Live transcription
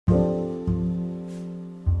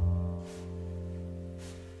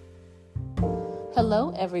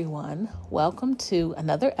Hello, everyone. Welcome to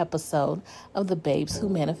another episode of the Babes Who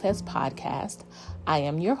Manifest podcast. I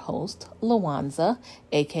am your host, Lawanza,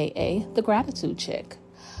 aka The Gratitude Chick.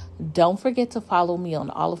 Don't forget to follow me on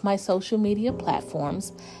all of my social media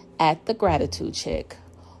platforms at The Gratitude Chick.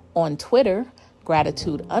 On Twitter,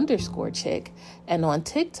 Gratitude_Chick, and on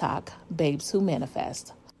TikTok, Babes Who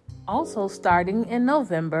Manifest. Also, starting in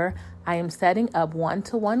November, I am setting up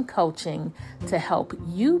one-to-one coaching to help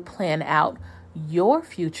you plan out your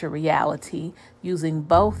future reality using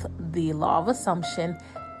both the law of assumption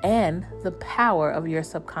and the power of your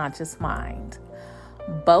subconscious mind.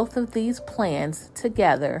 Both of these plans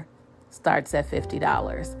together starts at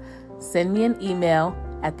 $50. Send me an email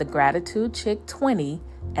at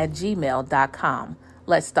thegratitudechick20@gmail.com.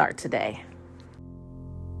 Let's start today.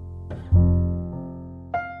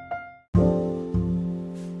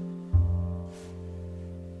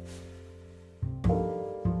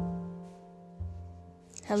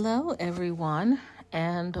 Hello, everyone,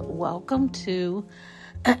 and welcome to,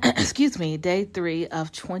 day 3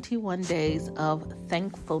 of 21 days of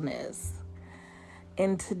thankfulness.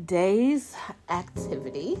 In today's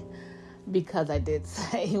activity, because I did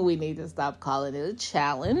say we need to stop calling it a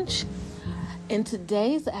challenge, in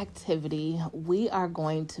today's activity, we are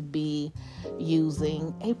going to be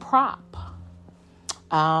using a prop.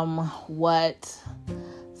 What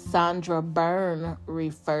Sandra Byrne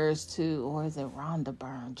refers to, or is it Rhonda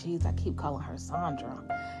Byrne? Jeez, I keep calling her Sandra.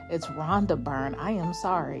 It's Rhonda Byrne. I am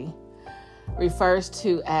sorry. Refers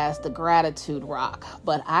to as the gratitude rock,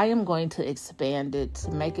 but I am going to expand it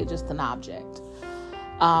to make it just an object.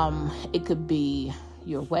 It could be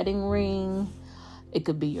your wedding ring. It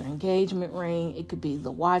could be your engagement ring. It could be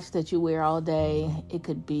the watch that you wear all day. It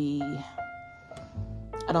could be,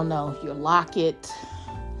 your locket.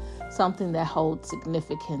 Something that holds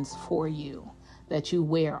significance for you that you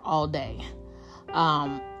wear all day.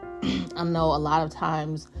 I know a lot of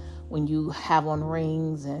times when you have on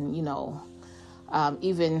rings and,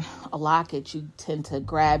 even a locket, you tend to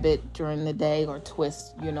grab it during the day or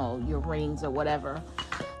twist, your rings or whatever.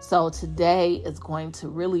 So today is going to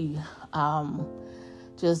really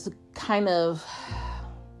just kind of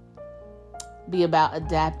be about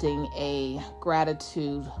adapting a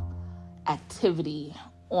gratitude activity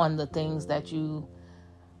on the things that you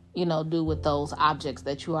do with those objects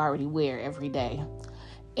that you already wear every day.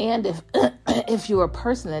 And if you're a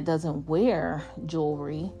person that doesn't wear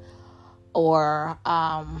jewelry or,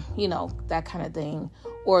 that kind of thing,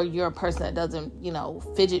 or you're a person that doesn't,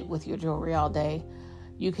 fidget with your jewelry all day,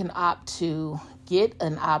 you can opt to get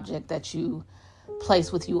an object that you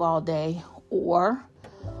place with you all day. Or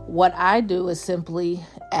what I do is simply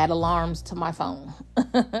add alarms to my phone.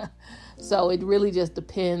 So it really just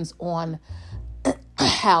depends on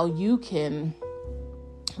how you can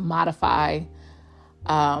modify,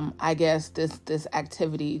 this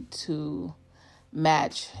activity to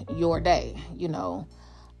match your day.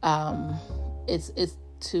 It's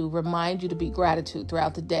to remind you to be gratitude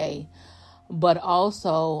throughout the day, but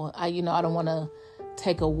also, I don't want to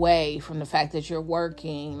take away from the fact that you're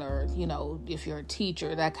working or, if you're a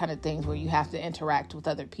teacher, that kind of things where you have to interact with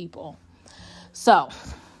other people. So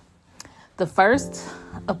the first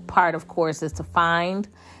part, of course, is to find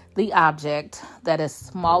the object that is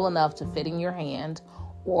small enough to fit in your hand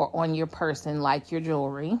or on your person, like your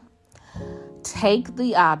jewelry. Take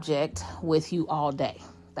the object with you all day.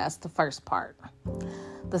 That's the first part.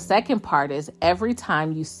 The second part is every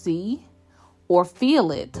time you see or feel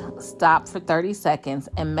it, stop for 30 seconds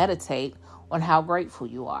and meditate on how grateful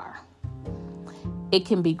you are. It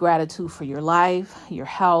can be gratitude for your life, your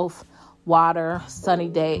health, water, sunny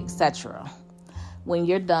day, etc. When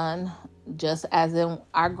you're done, just as in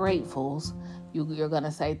our gratefuls, you're going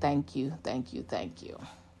to say thank you, thank you, thank you.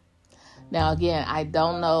 Now, again, I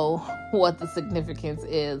don't know what the significance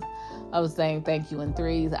is of saying thank you in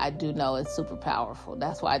threes. I do know it's super powerful.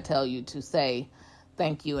 That's why I tell you to say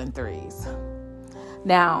thank you in threes.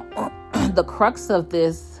 Now, the crux of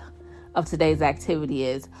today's activity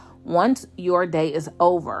is once your day is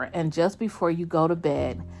over and just before you go to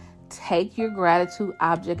bed, take your gratitude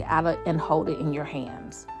object out and hold it in your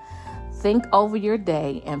hands. Think over your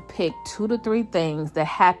day and pick 2 to 3 things that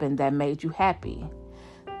happened that made you happy.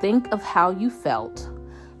 Think of how you felt.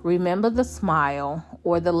 Remember the smile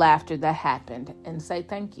or the laughter that happened and say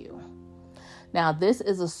thank you. Now, this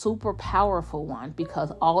is a super powerful one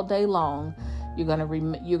because all day long, you're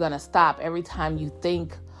going to stop every time you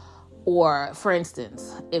think. Or, for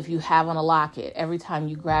instance, if you have on a locket, every time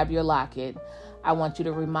you grab your locket, I want you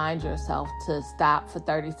to remind yourself to stop for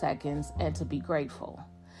 30 seconds and to be grateful.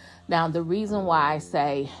 Now, the reason why I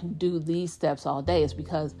say do these steps all day is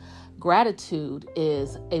because gratitude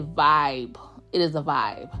is a vibe. It is a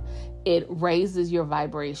vibe. It raises your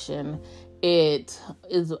vibration. It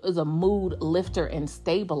is a mood lifter and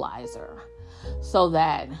stabilizer, so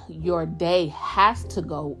that your day has to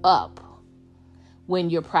go up when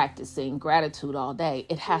you're practicing gratitude all day.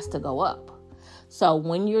 It has to go up. So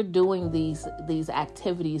when you're doing these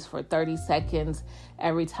activities for 30 seconds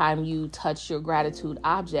every time you touch your gratitude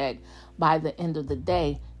object, by the end of the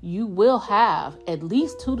day, you will have at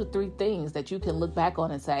least 2 to 3 things that you can look back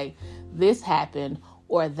on and say, this happened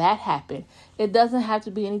or that happened. It doesn't have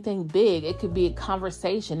to be anything big. It could be a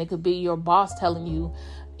conversation. It could be your boss telling you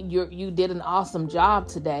you did an awesome job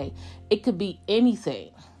today. It could be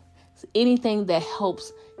anything. Anything that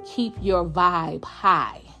helps keep your vibe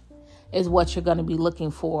high is what you're going to be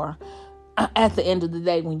looking for at the end of the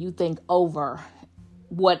day when you think over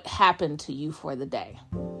what happened to you for the day.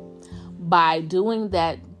 By doing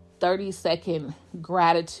that 30-second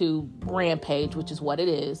gratitude rampage, which is what it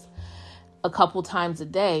is, a couple times a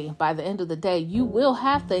day, by the end of the day, you will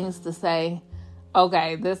have things to say,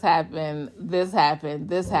 okay, this happened, this happened,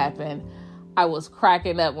 this happened. I was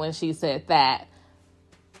cracking up when she said that.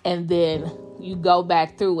 And then you go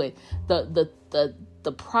back through it.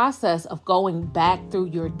 The process of going back through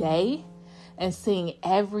your day and seeing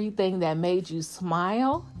everything that made you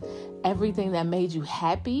smile, everything that made you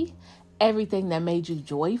happy, everything that made you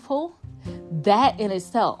joyful, that in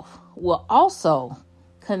itself will also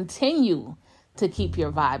continue to keep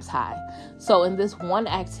your vibes high. So in this one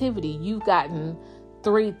activity, you've gotten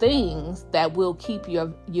 3 things that will keep your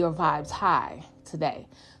vibes high today.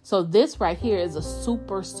 So this right here is a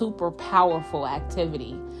super, super powerful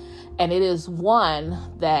activity. And it is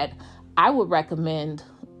one that I would recommend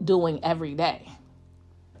doing every day.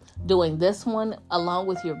 Doing this one along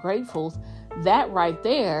with your gratefuls, that right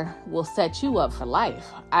there will set you up for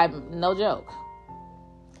life. I'm no joke.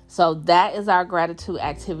 So that is our gratitude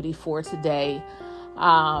activity for today.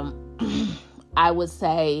 I would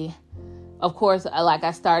say, of course, like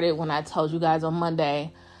I started when I told you guys on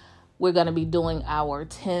Monday, we're going to be doing our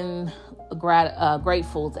 10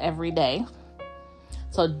 gratefuls every day.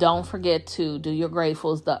 So don't forget to do your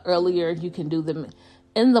gratefuls. The earlier you can do them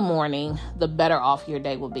in the morning, the better off your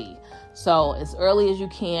day will be. So as early as you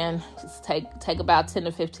can, just take about 10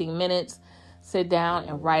 to 15 minutes, sit down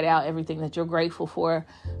and write out everything that you're grateful for.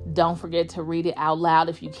 Don't forget to read it out loud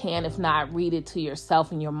if you can. If not, read it to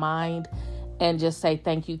yourself in your mind and just say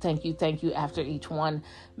thank you, thank you, thank you after each one.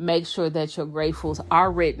 Make sure that your gratefuls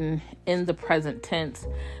are written in the present tense,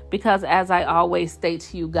 because as I always state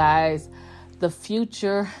to you guys, the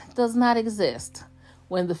future does not exist.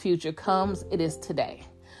 When the future comes, it is today.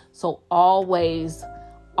 So always,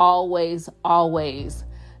 always, always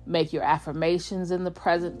make your affirmations in the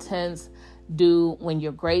present tense. When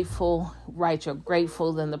you're grateful, write your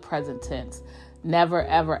gratefuls in the present tense. Never,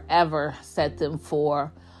 ever, ever set them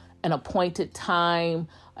for an appointed time,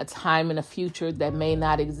 a time in the future that may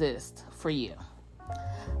not exist for you.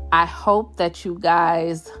 I hope that you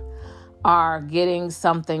guys are getting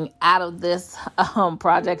something out of this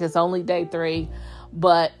project. It's only day 3,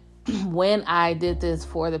 but when I did this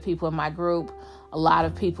for the people in my group, a lot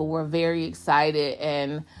of people were very excited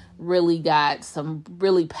and really got some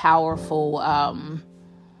really powerful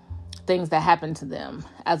things that happened to them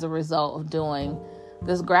as a result of doing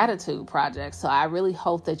this gratitude project. So I really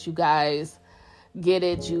hope that you guys get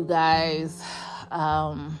it. You guys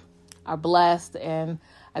are blessed, and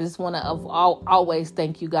I just want to always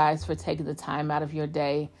thank you guys for taking the time out of your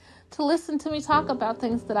day to listen to me talk about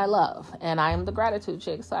things that I love. And I am the gratitude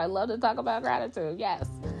chick, so I love to talk about gratitude. Yes.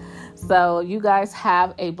 So you guys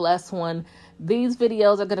have a blessed one. These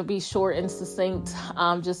videos are going to be short and succinct,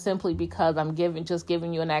 just simply because I'm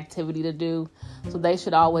giving you an activity to do. So they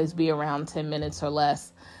should always be around 10 minutes or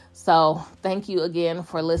less. So thank you again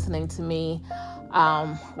for listening to me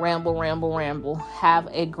ramble. Have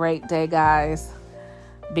a great day, guys.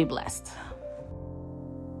 Be blessed.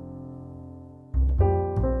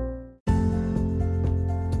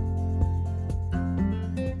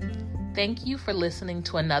 Thank you for listening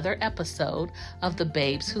to another episode of the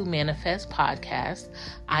Babes Who Manifest podcast.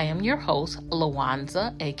 I am your host,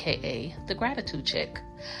 Lawanza, aka The Gratitude Chick.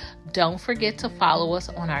 Don't forget to follow us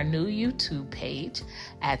on our new YouTube page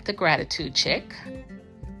at The Gratitude Chick.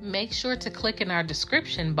 Make sure to click in our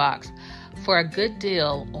description box for a good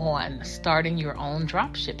deal on starting your own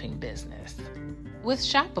dropshipping business with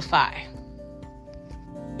Shopify.